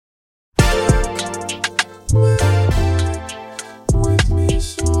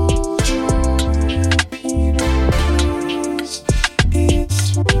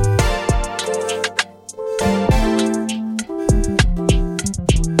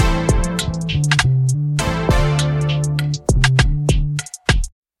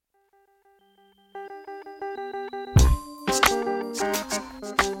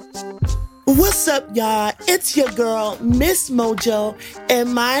up, y'all? It's your girl, Miss Mojo,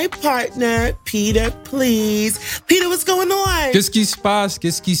 and my partner, Peter Please. Peter, what's going on? Qu'est-ce qui se passe?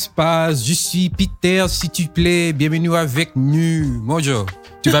 Qu'est-ce qui se passe? Je suis Peter, s'il te plaît. Bienvenue avec nous. Mojo,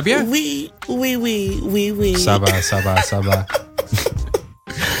 tu vas bien? Oui. Ça va.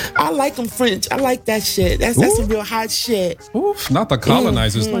 I like them French. I like that shit. That's some real hot shit. Oof, not the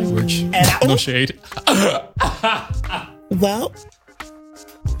colonizer's language. No shade. Well,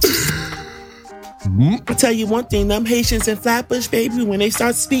 I'll tell you one thing. Them Haitians in Flatbush, baby, when they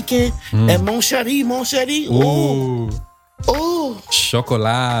start speaking, that mon chéri, Ooh. ooh.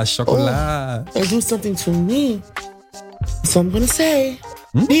 Chocolat. They do something to me. So I'm going to say,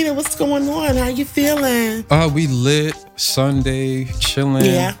 Nina, what's going on? How you feeling? We lit Sunday, chilling.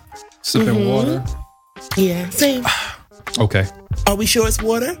 Yeah. Sipping water. Yeah, same. Okay. Are we sure it's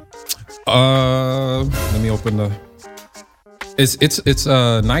water? Let me open the. It's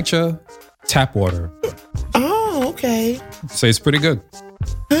Nycha tap water. Oh, okay. So it's pretty good.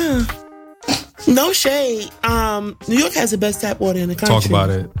 No shade. New York has the best tap water in the country. Talk about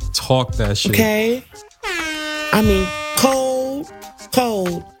it. Talk that shit. Okay. I mean, cold,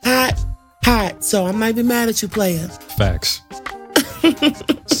 hot. So I might be mad at you, player. Facts.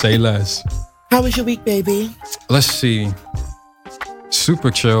 Say less. How was your week, baby? Let's see.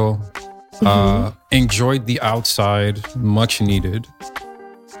 Super chill. Enjoyed the outside. Much needed.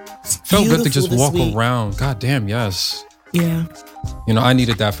 Felt good to just walk around. God damn, yes. Yeah. You know, I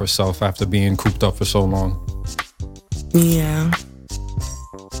needed that for self after being cooped up for so long. Yeah.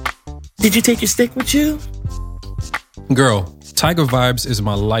 Did you take your stick with you? Girl, Tiger Vibes is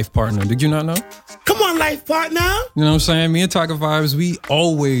my life partner. Did you not know? Come on, life partner. You know what I'm saying? Me and Tiger Vibes, we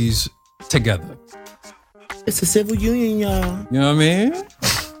always together. It's a civil union, y'all. You know what I mean?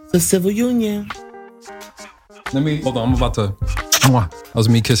 It's a civil union. Hold on, I'm about to. That was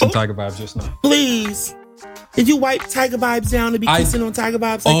me kissing Tiger Vibes just now. Please. Did you wipe Tiger Vibes down to be kissing on Tiger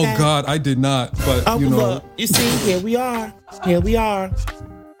Vibes like that? Oh, God, I did not. But, you know. Look, you see, here we are.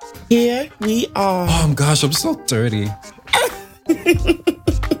 Oh, gosh, I'm so dirty.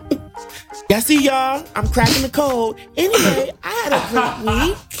 Yeah, see, y'all, I'm cracking the code. Anyway,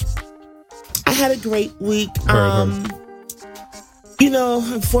 I had a great week. You know,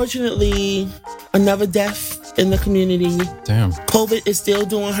 unfortunately, another death in the community. Damn. COVID is still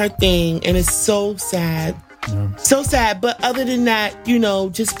doing her thing, and it's so sad. Yeah. So sad. But other than that, you know,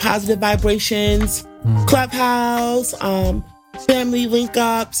 just positive vibrations, Clubhouse, family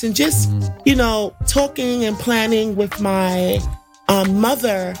link-ups, and just, you know, talking and planning with my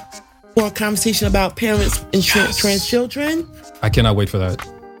mother for a conversation about parents and trans children. I cannot wait for that.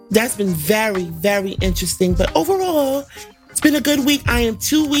 That's been very, very interesting. But overall, it's been a good week. I am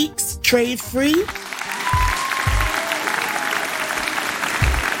 2 weeks trade-free.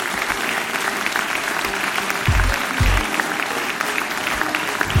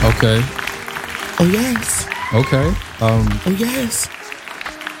 Okay. Oh, yes. Okay. Oh, yes.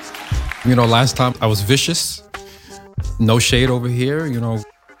 You know, last time I was vicious. No shade over here, you know.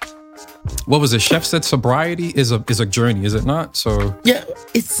 What was it? Chef said sobriety is a journey, is it not? So yeah,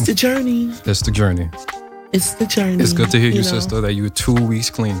 it's the journey. It's the journey. It's the journey. It's good to hear you, know. sister, that you were 2 weeks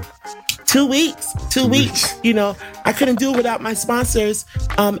clean. 2 weeks. 2 weeks. You know, I couldn't do it without my sponsors,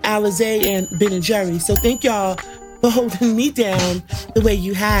 Alizé and Ben & Jerry. So thank y'all for holding me down the way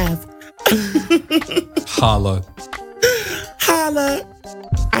you have. Holla.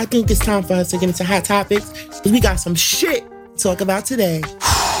 I think it's time for us to get into hot topics because we got some shit to talk about today.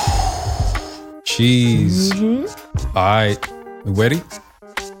 Jeez. All right. You ready?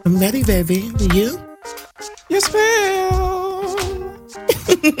 I'm ready, baby. Are you? Yes, ma'am.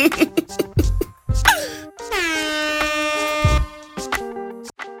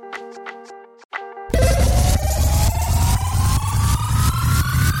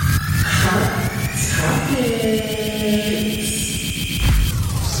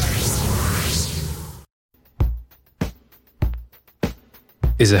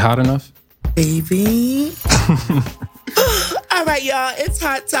 Is it hot enough? Baby. All right, y'all. It's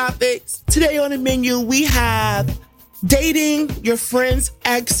Hot Topics. Today on the menu, we have dating your friend's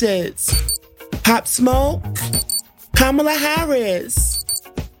exes. Pop Smoke. Kamala Harris.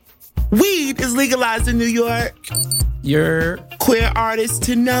 Weed is legalized in New York. Your Queer artists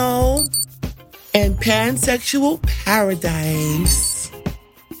to know. And pansexual paradise.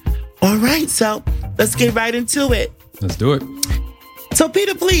 All right, so let's get right into it. Let's do it. So,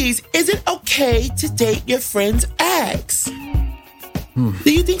 Peter, please, is it okay to date your friend's ex? Do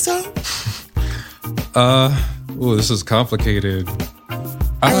you think so? This is complicated. All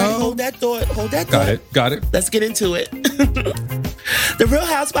right, hold that thought. Got it. Let's get into it. The Real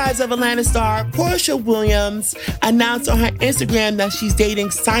Housewives of Atlanta star Porsha Williams announced on her Instagram that she's dating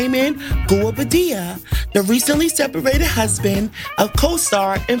Simon Guobadia, the recently separated husband of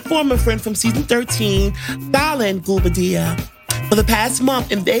co-star and former friend from season 13, Fallon Guobadia, for the past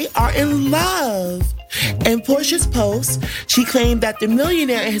month, and they are in love. In Porsha's post, she claimed that the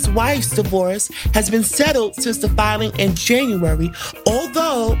millionaire and his wife's divorce has been settled since the filing in January,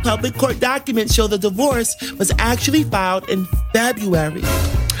 although public court documents show the divorce was actually filed in February.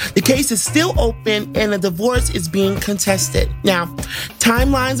 The case is still open and the divorce is being contested. Now,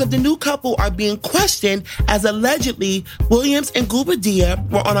 timelines of the new couple are being questioned as allegedly Williams and Guobadia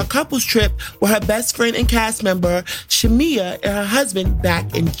were on a couples trip with her best friend and cast member Shamia and her husband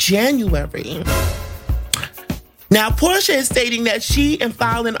back in January. Now, Porsha is stating that she and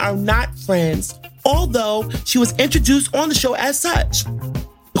Fallon are not friends, although she was introduced on the show as such.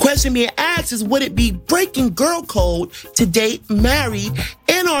 The question being asked is, would it be breaking girl code to date, marry,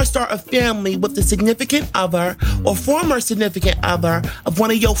 and/or start a family with the significant other or former significant other of one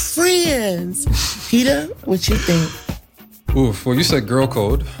of your friends? Peter, what you think? Oof, well, you said girl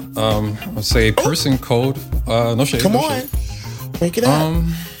code. I'll say person code. No shade. Come no on. Shade. Break it up.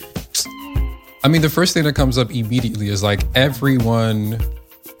 I mean, the first thing that comes up immediately is like everyone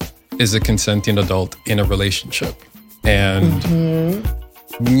is a consenting adult in a relationship. And,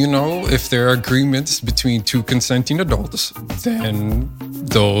 you know, if there are agreements between two consenting adults, then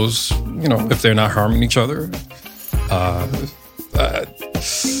those, you know, if they're not harming each other,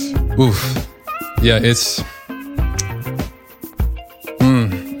 yeah, it's...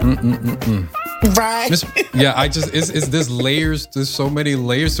 Right. It's there's layers. There's so many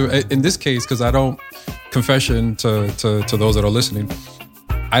layers to it. In this case, because I don't, confession to those that are listening,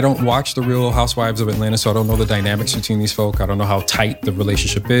 I don't watch the Real Housewives of Atlanta, so I don't know the dynamics between these folk. I don't know how tight the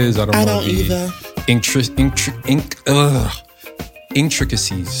relationship is. I don't know the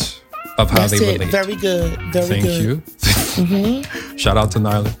intricacies of how they relate. Very good. Very good. Thank you. Shout out to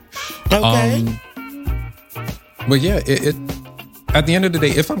Nyla. Okay. But yeah, it at the end of the day,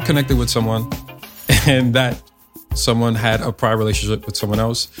 if I'm connected with someone and that someone had a prior relationship with someone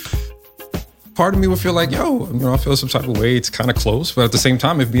else, part of me would feel like, yo, you know, I feel some type of way. It's kind of close. But at the same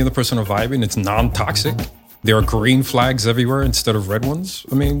time, if me and the person are vibing, it's non-toxic. There are green flags everywhere instead of red ones.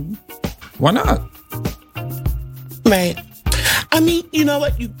 I mean, why not? Right. I mean, you know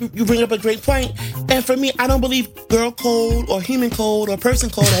what? You bring up a great point. And for me, I don't believe girl code or human code or person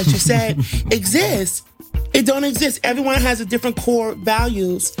code, as you said, exists. It don't exist. Everyone has a different core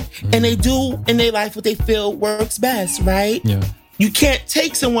values, and they do in their life what they feel works best, right? Yeah. You can't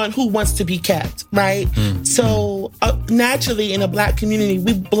take someone who wants to be kept, right? So naturally, in a Black community,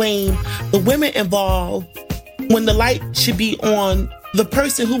 we blame the women involved when the light should be on the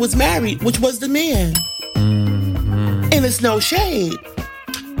person who was married, which was the man. And it's no shade.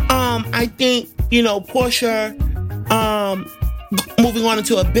 I think, you know, Porsha, moving on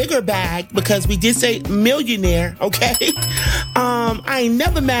into a bigger bag, because we did say millionaire, okay? I ain't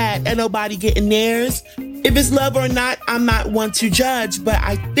never mad at nobody getting theirs. If it's love or not, I'm not one to judge, but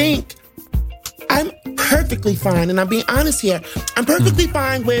I think I'm perfectly fine, and I'm being honest here. I'm perfectly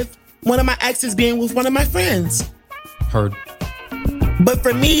fine with one of my exes being with one of my friends. Heard. But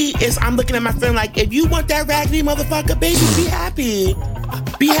for me, I'm looking at my friend like, if you want that raggedy motherfucker, baby, be happy.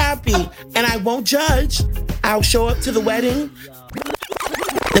 Be happy. And I won't judge. I'll show up to the wedding,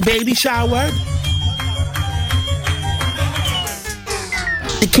 the baby shower,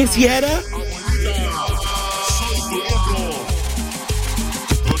 the quinceañera.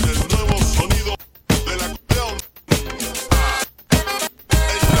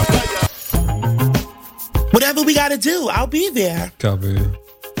 Whatever we gotta do, I'll be there. Copy.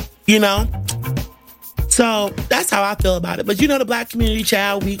 You know? So that's how I feel about it. But you know, the Black community,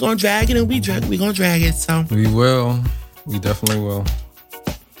 child, we gonna drag it and we gonna drag it. So we will. We definitely will.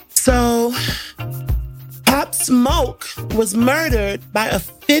 So Pop Smoke was murdered by a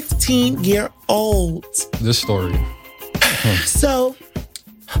 15-year-old. This story. So,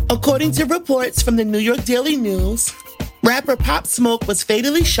 according to reports from the New York Daily News, rapper Pop Smoke was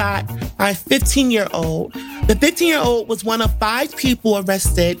fatally shot by a 15-year-old. The 15-year-old was one of 5 people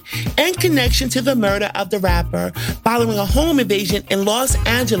arrested in connection to the murder of the rapper following a home invasion in Los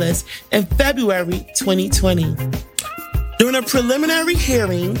Angeles in February 2020. During a preliminary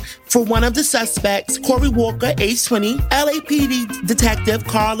hearing for one of the suspects, Corey Walker, age 20, LAPD Detective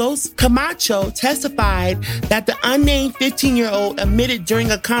Carlos Camacho testified that the unnamed 15-year-old admitted during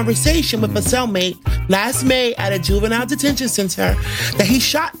a conversation with a cellmate last May at a juvenile detention center that he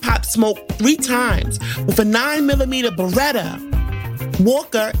shot Pop Smoke 3 times with a 9mm Beretta.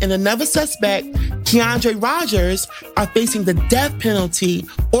 Walker and another suspect Keandre Rogers are facing the death penalty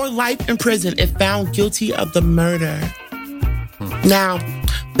or life in prison if found guilty of the murder. Now,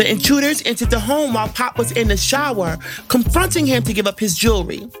 the intruders entered the home while Pop was in the shower, confronting him to give up his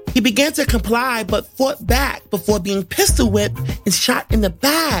jewelry. He began to comply but fought back before being pistol whipped and shot in the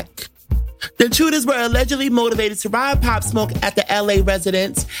back. The intruders were allegedly motivated to rob Pop Smoke at the LA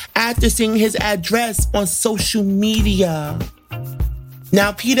residence after seeing his address on social media.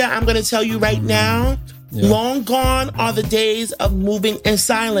 Now, Peter, I'm going to tell you right now, long gone are the days of moving in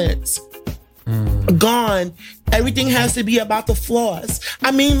silence. Gone. Everything has to be about the flaws.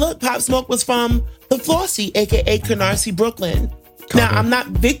 I mean, look, Pop Smoke was from the Flossie, aka Canarsie, Brooklyn. Now, I'm not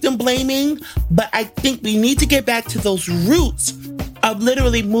victim blaming, but I think we need to get back to those roots of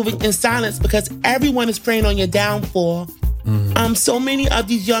literally moving in silence because everyone is preying on your downfall. So many of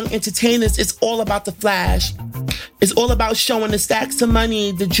these young entertainers, it's all about the flash. It's all about showing the stacks of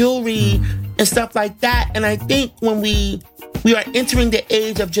money, the jewelry, and stuff like that. And I think when we are entering the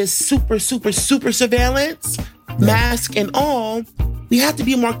age of just super surveillance, mask and all, we have to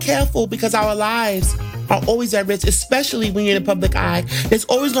be more careful because our lives are always at risk, especially when you're in the public eye. There's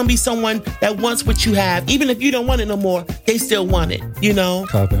always going to be someone that wants what you have. Even if you don't want it no more, they still want it, you know?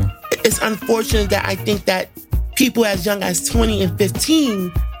 Copy. It's unfortunate that I think that people as young as 20 and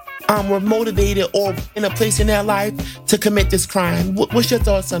 15 were motivated or in a place in their life to commit this crime. What's your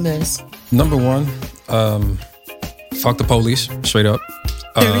thoughts on this? Number one, fuck the police, straight up.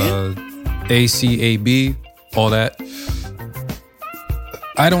 ACAB, all that.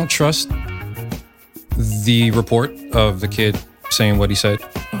 I don't trust the report of the kid saying what he said.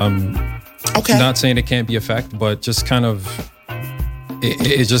 Okay. Not saying it can't be a fact, but just kind of,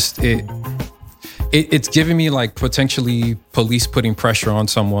 it's giving me like potentially police putting pressure on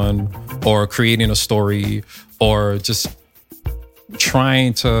someone or creating a story or just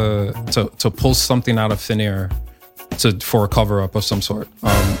trying to pull something out of thin air for a cover up of some sort.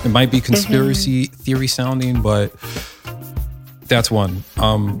 It might be conspiracy theory sounding, but that's one.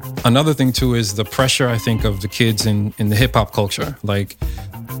 Another thing too is the pressure, I think, of the kids in the hip hop culture. Like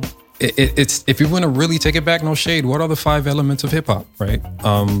it's if you want to really take it back, no shade, what are the 5 elements of hip hop, right?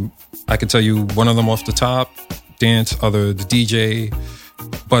 I could tell you one of them off the top, dance, other the DJ.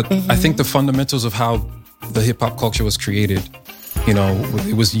 But I think the fundamentals of how the hip hop culture was created, you know,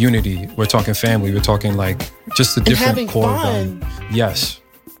 it was unity. We're talking family. We're talking like just a different core value. Yes.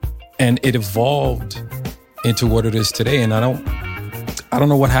 And it evolved into what it is today. And I don't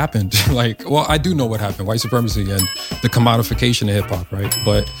know what happened. Like, well, I do know what happened. White supremacy and the commodification of hip hop, right?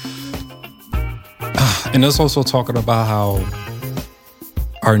 But, and it's also talking about how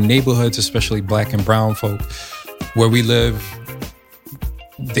our neighborhoods, especially black and brown folk, where we live,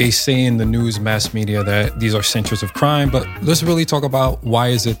 they say in the news, mass media, that these are centers of crime, but let's really talk about why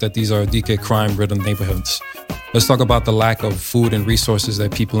is it that these are DK crime-ridden neighborhoods. Let's talk about the lack of food and resources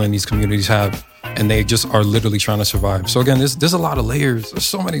that people in these communities have, and they just are literally trying to survive. So again, there's a lot of layers. There's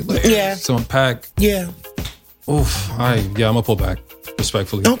so many layers to unpack. Yeah. Oof. I'm gonna pull back,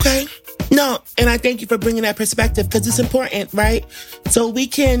 respectfully. Okay. No, and I thank you for bringing that perspective because it's important, right? So we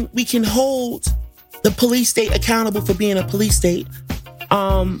can hold the police state accountable for being a police state,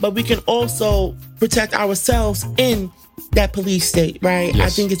 but we can also protect ourselves in that police state, right? Yes. I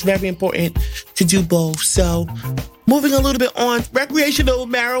think it's very important to do both. So moving a little bit on, recreational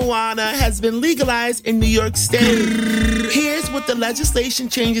marijuana has been legalized in New York State. Here's what the legislation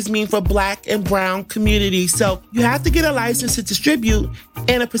changes mean for black and brown communities. So you have to get a license to distribute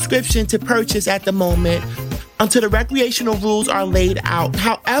and a prescription to purchase at the moment until the recreational rules are laid out.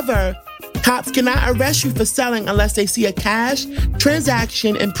 However, cops cannot arrest you for selling unless they see a cash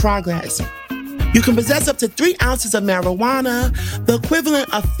transaction in progress. You can possess up to 3 ounces of marijuana, the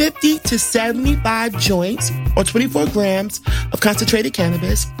equivalent of 50 to 75 joints, or 24 grams of concentrated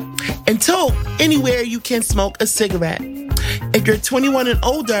cannabis, and tote anywhere you can smoke a cigarette. If you're 21 and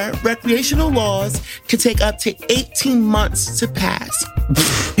older, recreational laws can take up to 18 months to pass.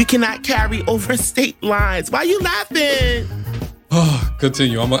 You cannot carry over state lines. Why are you laughing? Oh,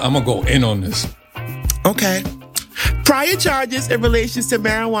 continue. I'm gonna go in on this. Okay. Prior charges in relation to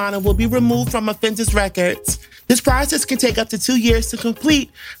marijuana will be removed from offenders' records. This process can take up to 2 years to complete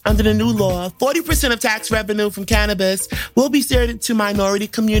under the new law. 40% of tax revenue from cannabis will be shared to minority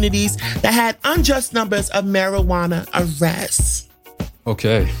communities that had unjust numbers of marijuana arrests.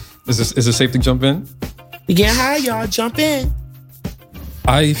 Okay. Is it safe to jump in? We get high, y'all. Jump in.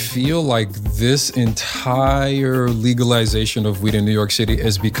 I feel like this entire legalization of weed in New York City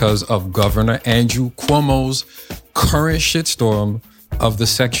is because of Governor Andrew Cuomo's current shitstorm of the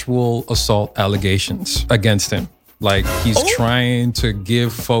sexual assault allegations against him. Like, he's trying to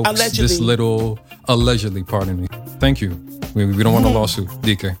give folks allegedly this little Allegedly, pardon me. Thank you. We don't want a lawsuit,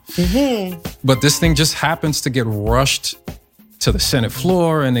 DK. But this thing just happens to get rushed to the Senate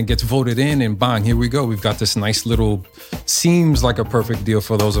floor and then gets voted in, and bang, here we go. We've got this nice little, seems like a perfect deal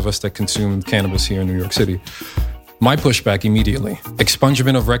for those of us that consume cannabis here in New York City. My pushback immediately: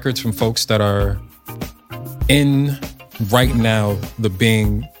 expungement of records from folks that are in right now, the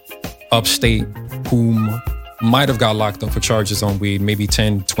Bing upstate, whom might have got locked up for charges on weed maybe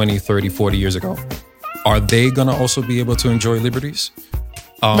 10, 20, 30, 40 years ago. Are they going to also be able to enjoy liberties?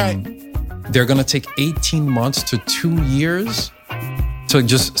 Right. They're going to take 18 months to 2 years to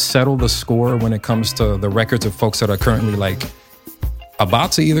just settle the score when it comes to the records of folks that are currently like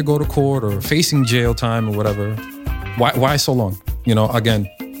about to either go to court or facing jail time or whatever. Why so long? You know, again,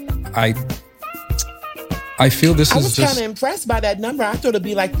 I feel this is just... I was kind of impressed by that number. I thought it'd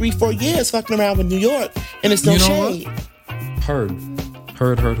be like 3-4 years fucking around with New York, and it's no shade. Heard.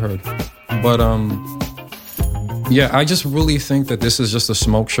 But yeah, I just really think that this is just a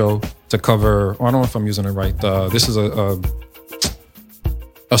smoke show to cover. I don't know if I'm using it right. This is a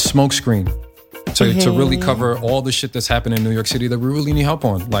smoke screen to really cover all the shit that's happening in New York City that we really need help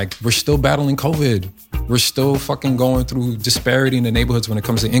on. Like, we're still battling COVID. We're still fucking going through disparity in the neighborhoods when it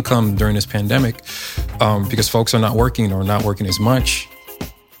comes to income during this pandemic, because folks are not working or not working as much,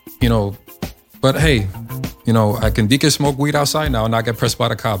 you know. But hey, you know, I can smoke weed outside now and not get pressed by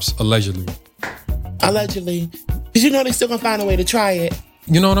the cops, allegedly. Allegedly. Because you know they're still going to find a way to try it.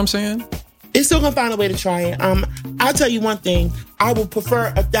 You know what I'm saying? They're still going to find a way to try it. I'll tell you one thing. I would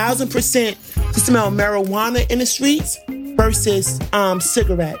prefer 1,000% to smell marijuana in the streets versus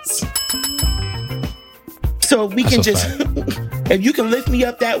cigarettes. So we can just, if you can lift me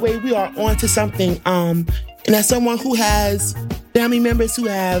up that way, we are on to something. And as someone who has family members who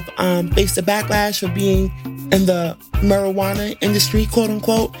have faced a backlash for being in the marijuana industry, quote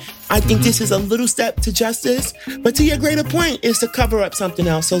unquote, I think this is a little step to justice. But to your greater point is to cover up something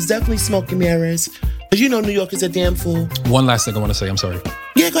else. So it's definitely smoke and mirrors. Because you know New York is a damn fool. One last thing I want to say, I'm sorry.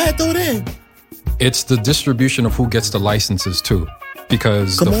 Yeah, go ahead, throw it in. It's the distribution of who gets the licenses too.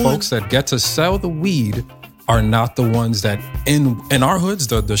 Because folks that get to sell the weed are not the ones that in our hoods,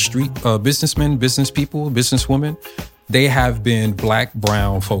 the street businessmen, business people, businesswomen, they have been black,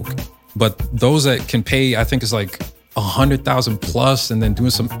 brown folk. But those that can pay, I think it's like 100,000 plus and then doing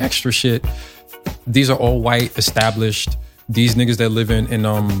some extra shit. These are all white, established. These niggas that live in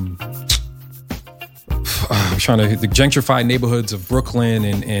I'm trying to hit the gentrified neighborhoods of Brooklyn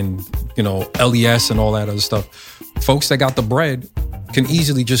and you know, LES and all that other stuff. Folks that got the bread can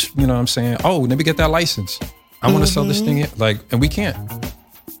easily just, you know what I'm saying, oh, let me get that license. I want to sell this thing, like, and we can't.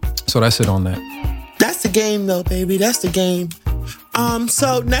 So that's it on that. That's the game though, baby. That's the game.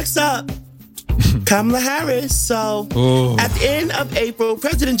 So next up, Kamala Harris. So at the end of April,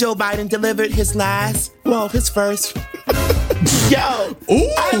 President Joe Biden delivered his first. Yo,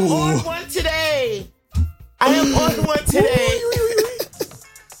 I am on one today.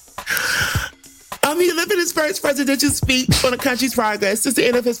 He delivered his first presidential speech on the country's progress since the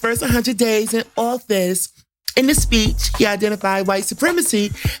end of his first 100 days in office. In the speech, he identified white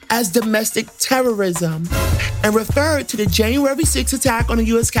supremacy as domestic terrorism and referred to the January 6th attack on the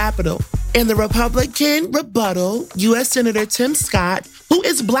U.S. Capitol. In the Republican rebuttal, U.S. Senator Tim Scott, who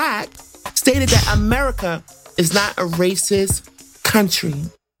is black, stated that America is not a racist country.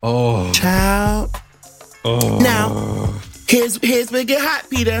 Oh. Child. Oh. Now, here's where it get hot,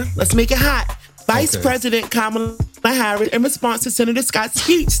 Peter. Let's make it hot. Vice President Kamala Harris, in response to Senator Scott's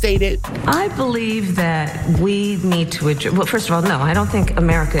speech, stated, I believe that we need to address, well, first of all, no, I don't think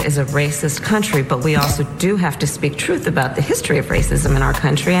America is a racist country, but we also do have to speak truth about the history of racism in our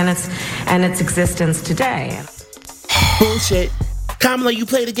country and its existence today. Bullshit. Kamala, you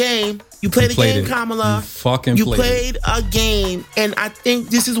played a game. You played a game, Kamala. You played a game. And I think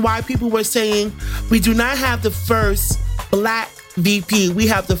this is why people were saying we do not have the first black VP. We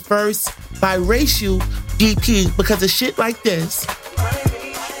have the first biracial VP because of shit like this.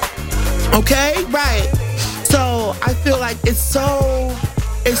 Okay? Right. So I feel like it's so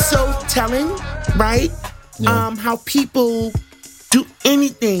telling, right? Yeah. How people do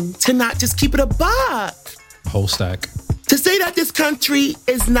anything to not just keep it a buck. Whole stack. To say that this country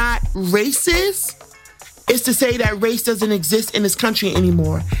is not racist is to say that race doesn't exist in this country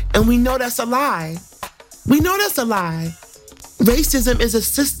anymore. And we know that's a lie. Racism is a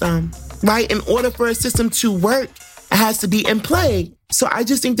system, right? In order for a system to work, it has to be in play. So I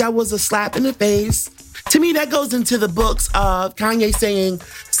just think that was a slap in the face. To me, that goes into the books of Kanye saying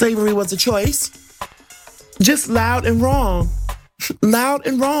slavery was a choice. Just loud and wrong. Loud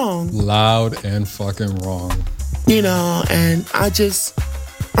and fucking wrong. You know, and I just,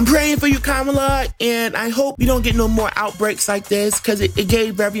 I'm praying for you, Kamala, and I hope you don't get no more outbreaks like this because it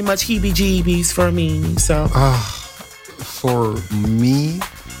gave very much heebie-jeebies for me. So, for me,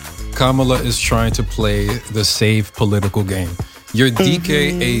 Kamala is trying to play the safe political game. Your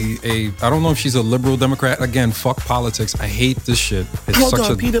DK, I don't know if she's a liberal Democrat. Again, fuck politics. I hate this shit. It's hold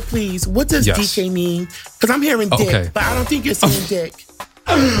on, Peter, please. What does DK mean? Because I'm hearing dick, but I don't think you're saying dick.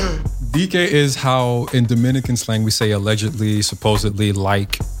 DK is how in Dominican slang we say allegedly, supposedly,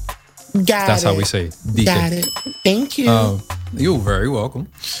 like. That's how we say it. DK. Got it. Thank you. You're very welcome.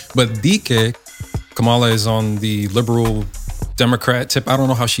 But DK, Kamala is on the liberal Democrat tip. I don't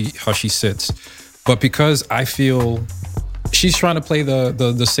know how she sits, but because I feel she's trying to play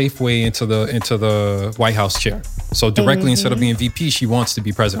the safe way into the White House chair. So directly instead of being VP, she wants to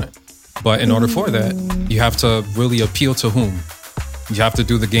be president. But in order for that, you have to really appeal to whom? You have to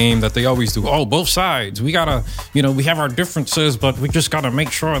do the game that they always do. Oh, both sides. We gotta, we have our differences, but we just gotta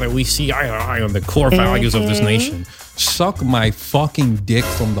make sure that we see eye to eye on the core values of this nation. Suck my fucking dick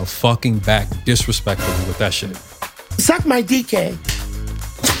from the fucking back disrespectfully with that shit. Suck my DK.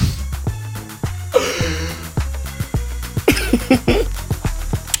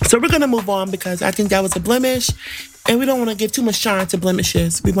 So we're going to move on because I think that was a blemish and we don't want to give too much shine to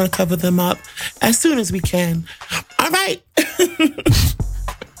blemishes. We want to cover them up as soon as we can. All right.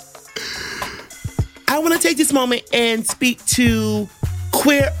 I want to take this moment and speak to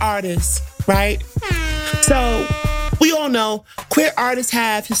queer artists, right? So we all know queer artists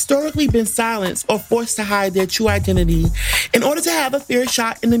have historically been silenced or forced to hide their true identity in order to have a fair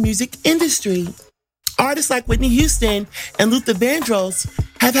shot in the music industry. Artists like Whitney Houston and Luther Vandross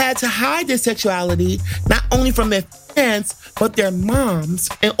have had to hide their sexuality not only from their fans, but their moms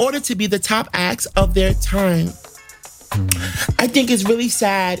in order to be the top acts of their time. I think it's really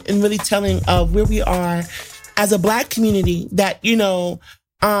sad and really telling of where we are as a Black community that,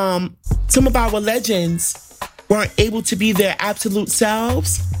 some of our legends weren't able to be their absolute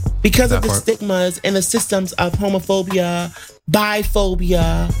selves because of the stigmas and the systems of homophobia,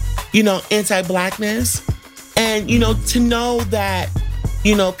 biphobia, anti-Blackness. And, to know that,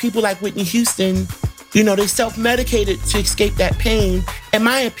 people like Whitney Houston, they self-medicated to escape that pain, in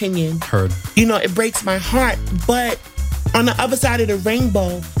my opinion. Heard. It breaks my heart. But on the other side of the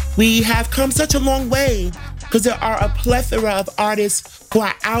rainbow, we have come such a long way because there are a plethora of artists who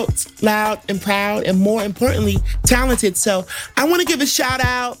are out loud and proud and, more importantly, talented. So I want to give a shout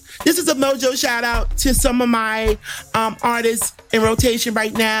out. This is a Mojo shout out to some of my artists in rotation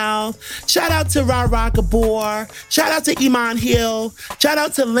right now. Shout out to Ra Ra Gabor. Shout out to Iman Hill. Shout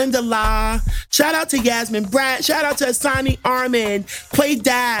out to Linda La. Shout out to Yasmin Bratt. Shout out to Asani Armin. Play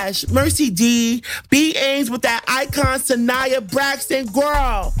Dash. Mercy D. B. Ames with that icon Sanaya Braxton.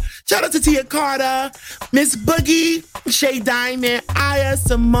 Girl. Shout out to Tia Carter. Miss Boogie. Shay Diamond. Aya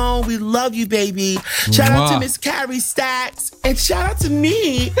Simone. We love you, baby. Shout out to Miss Carrie Stacks. And shout out to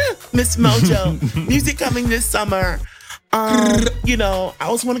me, Miss Mojo. Music coming this summer. I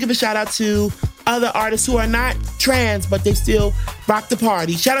also want to give a shout out to other artists who are not trans, but they still rock the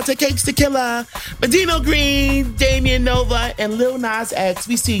party. Shout out to Cakes the Killer, Medino Green, Damian Nova, and Lil Nas X.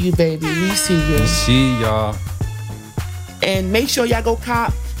 We see you, baby. We see you. We see y'all. And make sure y'all go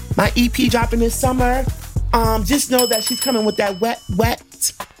cop my EP dropping this summer. Just know that she's coming with that wet.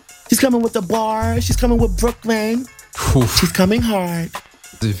 She's coming with the bar. She's coming with Brooklyn. Oof. She's coming hard.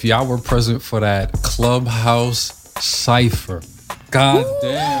 If y'all were present for that Clubhouse Cypher. God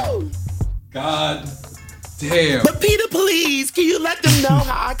damn. But Peter, please, can you let them know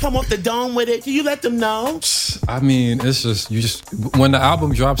how I come off the dome with it? Can you let them know? I mean, it's just, when the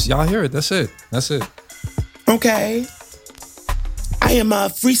album drops, y'all hear it. That's it. Okay. I am a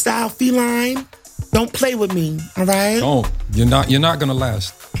freestyle feline. Don't play with me, all right? Don't. You're not gonna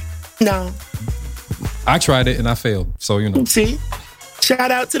last. No. I tried it and I failed, so See? Shout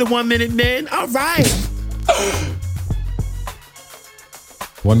out to the 1 Minute Men. All right.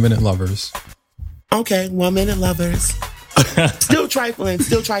 1 Minute Lovers. Okay, 1 Minute Lovers. Still trifling.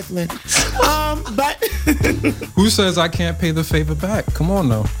 But who says I can't pay the favor back? Come on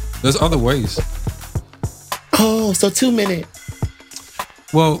now. There's other ways. Oh, so 2 minute.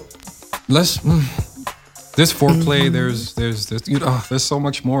 Well, let's this foreplay, there's so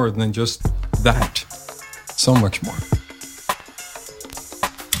much more than just that. So much more.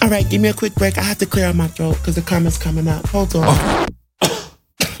 All right, give me a quick break. I have to clear out my throat because the comments coming up. Hold on. Oh.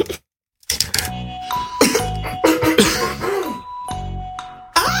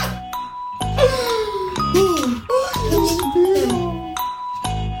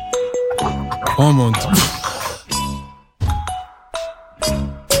 Oh mon Dieu.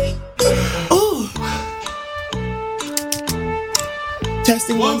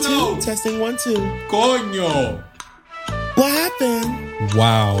 Testing 1 2. Testing 1 2. Coño. What happened?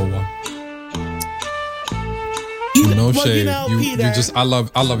 Wow. No shade. You know, Peter, you just I love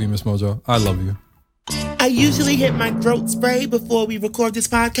you, Miss Mojo. I love you. I usually hit my throat spray before we record this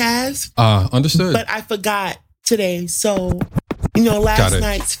podcast. Understood. But I forgot today. So, last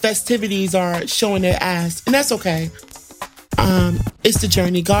night's festivities are showing their ass. And that's okay. It's the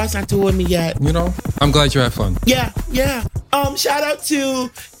journey. God's not through with me yet. I'm glad you had fun. Yeah. Shout out to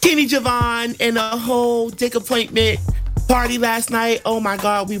Kenny Javon and a whole dick appointment party last night. Oh my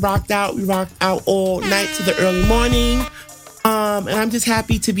God, we rocked out. We rocked out all night to the early morning. And I'm just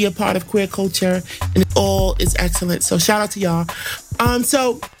happy to be a part of queer culture, and it all is excellent. So shout out to y'all.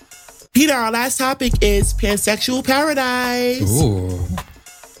 So Peter, our last topic is pansexual paradise. Ooh.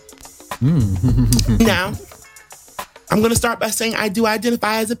 Now, I'm going to start by saying I do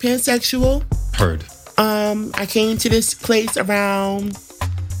identify as a pansexual. Heard. I came to this place around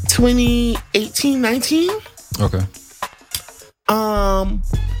 2018, 19. Okay.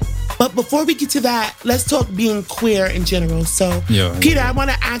 But before we get to that, let's talk being queer in general. So, Peter, I want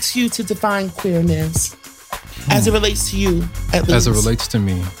to ask you to define queerness as it relates to you, at least. As it relates to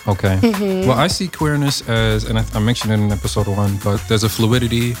me, okay. Mm-hmm. Well, I see queerness as, and I mentioned it in episode 1, but there's a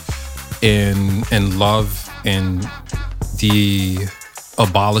fluidity in love, in the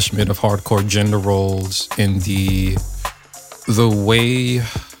abolishment of hardcore gender roles, in the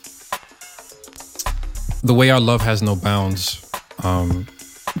way our love has no bounds.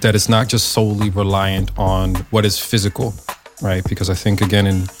 That it's not just solely reliant on what is physical, right? Because I think, again,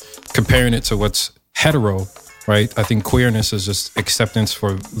 in comparing it to what's hetero, right? I think queerness is just acceptance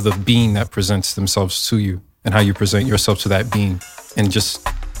for the being that presents themselves to you and how you present yourself to that being. And just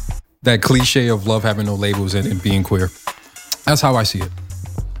that cliche of love having no labels and being queer. That's how I see it.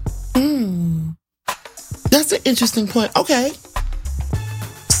 That's an interesting point. Okay.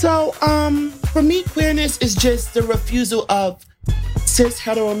 So, for me, queerness is just the refusal of cis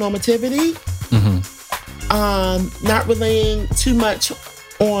heteronormativity. Mm-hmm. Not relying too much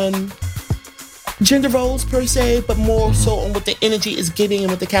on gender roles per se, but more so on what the energy is giving and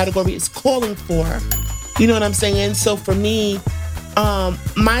what the category is calling for. You know what I'm saying? So for me,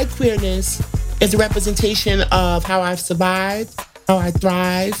 my queerness is a representation of how I've survived, how I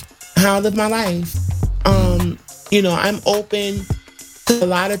thrive, how I live my life. I'm open to a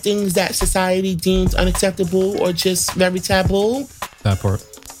lot of things that society deems unacceptable or just very taboo. That part.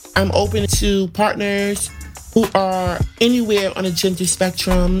 I'm open to partners who are anywhere on a gender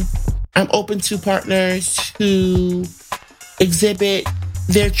spectrum. I'm open to partners who exhibit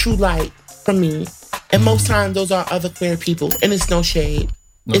their true light from me. And most times those are other queer people. And it's no shade.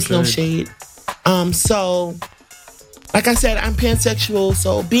 No shade. So, like I said, I'm pansexual.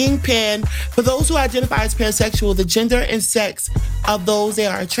 So being pan, for those who identify as pansexual, the gender and sex of those they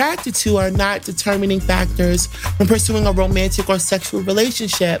are attracted to are not determining factors when pursuing a romantic or sexual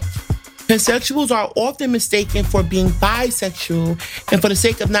relationship. Pansexuals are often mistaken for being bisexual, and for the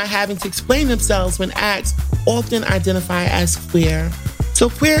sake of not having to explain themselves when asked, often identify as queer. So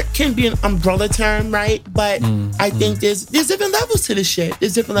queer can be an umbrella term, right? But I think there's different levels to this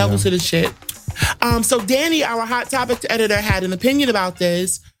shit. So Danny, our Hot Topics editor, had an opinion about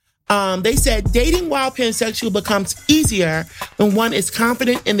this. They said, dating while pansexual becomes easier when one is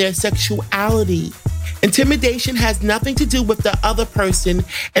confident in their sexuality. Intimidation has nothing to do with the other person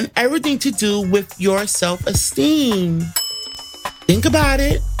and everything to do with your self-esteem. Think about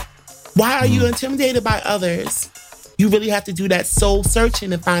it. Why are you intimidated by others? You really have to do that soul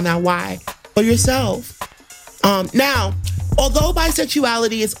searching and find out why for yourself. Now, although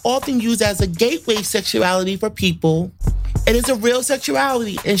bisexuality is often used as a gateway sexuality for people, it is a real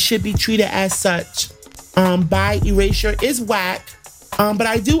sexuality and should be treated as such. Bi erasure is whack, but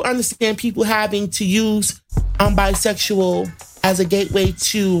I do understand people having to use bisexual as a gateway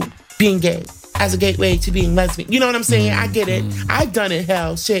to being gay, as a gateway to being lesbian. You know what I'm saying? I get it. I've done it.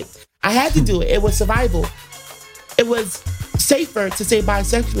 Hell, shit. I had to do it. It was survival. It was safer to say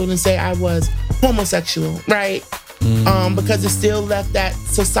bisexual than say I was homosexual, right? Because it still left that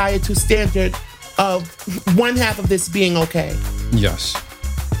societal standard of one half of this being okay. Yes.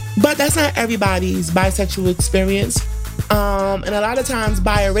 But that's not everybody's bisexual experience. And a lot of times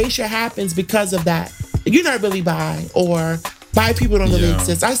bi erasure happens because of that. You're not really bi, or bi people don't really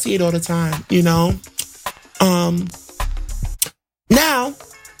exist. I see it all the time, you know? Now,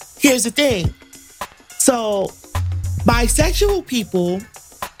 here's the thing. So, bisexual people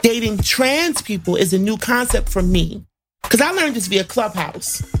dating trans people is a new concept for me. Because I learned this via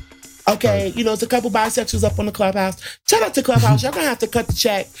Clubhouse. Okay, you know, it's a couple bisexuals up on the Clubhouse. Shout out to Clubhouse. Y'all gonna have to cut the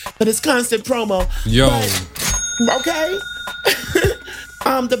check for this constant promo. Yo. But, okay?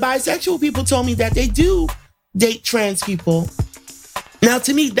 the bisexual people told me that they do date trans people. Now,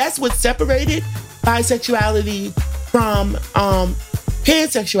 to me, that's what separated bisexuality from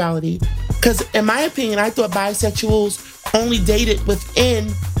pansexuality. Because in my opinion, I thought bisexuals only dated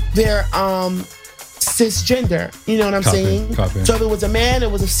within their cisgender. You know what I'm saying? Copy. So if it was a man, it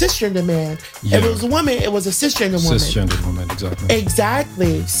was a cisgender man. Yeah. If it was a woman, it was a cisgender woman. Cisgender woman, exactly.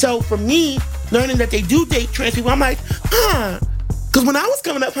 Exactly. So for me, learning that they do date trans people, I'm like, Because when I was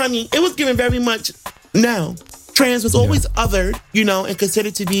coming up, honey, it was given very much no. Trans was always othered, you know, and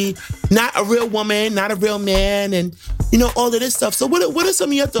considered to be not a real woman, not a real man, and, you know, all of this stuff. So what are some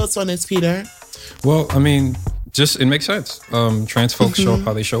of your thoughts on this, Peter? Well, I mean, just it makes sense. Trans folks show up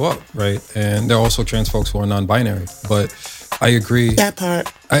how they show up, right? And there are also trans folks who are non-binary. But I agree. That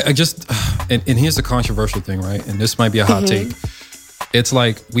part. I just, and here's the controversial thing, right? And this might be a hot take. It's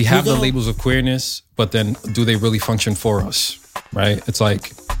like we have the labels of queerness, but then do they really function for us, right? It's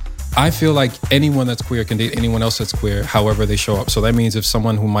like, I feel like anyone that's queer can date anyone else that's queer, however they show up. So that means if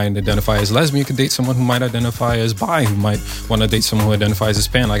someone who might identify as lesbian could date someone who might identify as bi, who might want to date someone who identifies as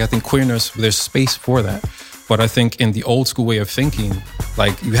pan. Like, I think queerness, there's space for that. But I think in the old school way of thinking,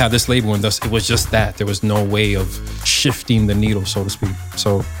 like, you have this label and thus it was just that. There was no way of shifting the needle, so to speak.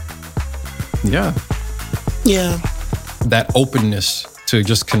 So, yeah. Yeah. That openness to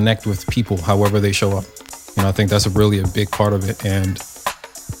just connect with people, however they show up. You know, I think that's really a big part of it. And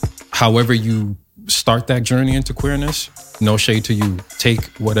however you start that journey into queerness, no shade to you. Take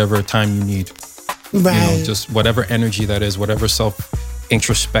whatever time you need. Right. You know, just whatever energy that is, whatever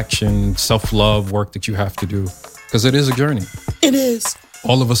self-introspection, self-love work that you have to do. Because it is a journey. It is.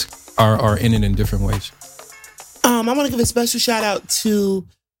 All of us are in it in different ways. I want to give a special shout out to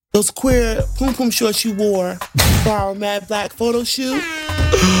those queer pum-pum shorts you wore for our Mad Black photo shoot.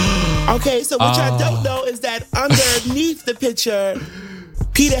 Okay, so what y'all don't know is that underneath the picture,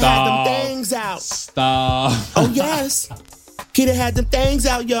 Peter had them things out. Stop. Oh, yes. Peter had them things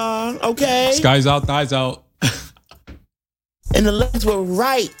out, y'all. Okay? Skies out, thighs out. And the legs were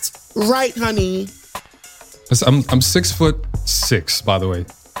right, honey. I'm 6'6", by the way.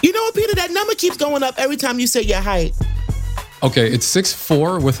 You know what, Peter? That number keeps going up every time you say your height. Okay, it's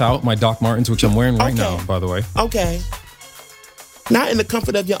 6'4" without my Doc Martens, which I'm wearing right now, by the way. Okay. Not in the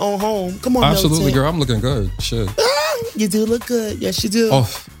comfort of your own home. Come on, absolutely, Milton. girl. I'm looking good. Shit. You do look good. Yes, you do. Oh,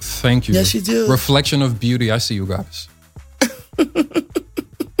 thank you. Yes, you do. Reflection of beauty. I see you guys.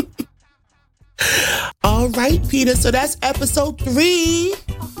 All right, Peter. So that's episode 3.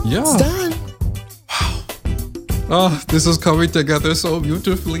 Yeah. It's done. Wow. Oh, this is coming together so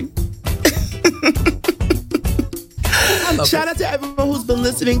beautifully. Shout out to everyone who's been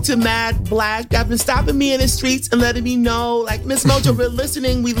listening to Mad Black. They've been stopping me in the streets and letting me know, like, Miss Mojo, we're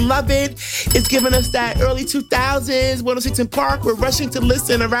listening. We love it. It's giving us that early 2000s, 106 in Park. We're rushing to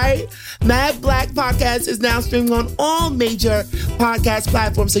listen, all right? Mad Black Podcast is now streaming on all major podcast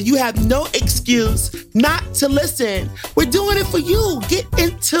platforms, so you have no excuse not to listen. We're doing it for you. Get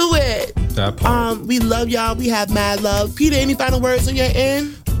into it. That part. We love y'all. We have mad love. Peter, any final words on your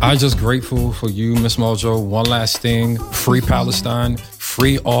end? I'm just grateful for you, Miss Mojo. One last thing. Free Palestine.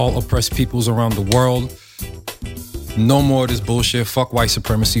 Free all oppressed peoples around the world. No more of this bullshit. Fuck white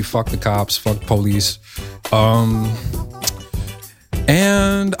supremacy. Fuck the cops. Fuck police.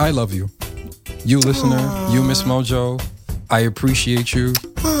 And I love you. You listener. Aww. You, Miss Mojo. I appreciate you.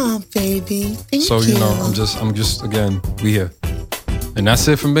 Oh, baby. Thank you. So, you know, I'm just, again, we here. And that's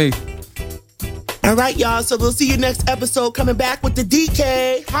it from me. All right, y'all. So we'll see you next episode coming back with the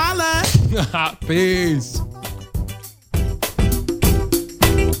DK. Holla. Peace.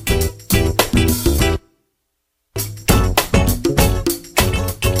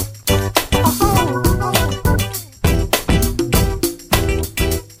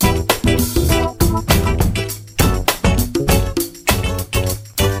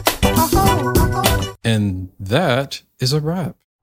 And that is a wrap.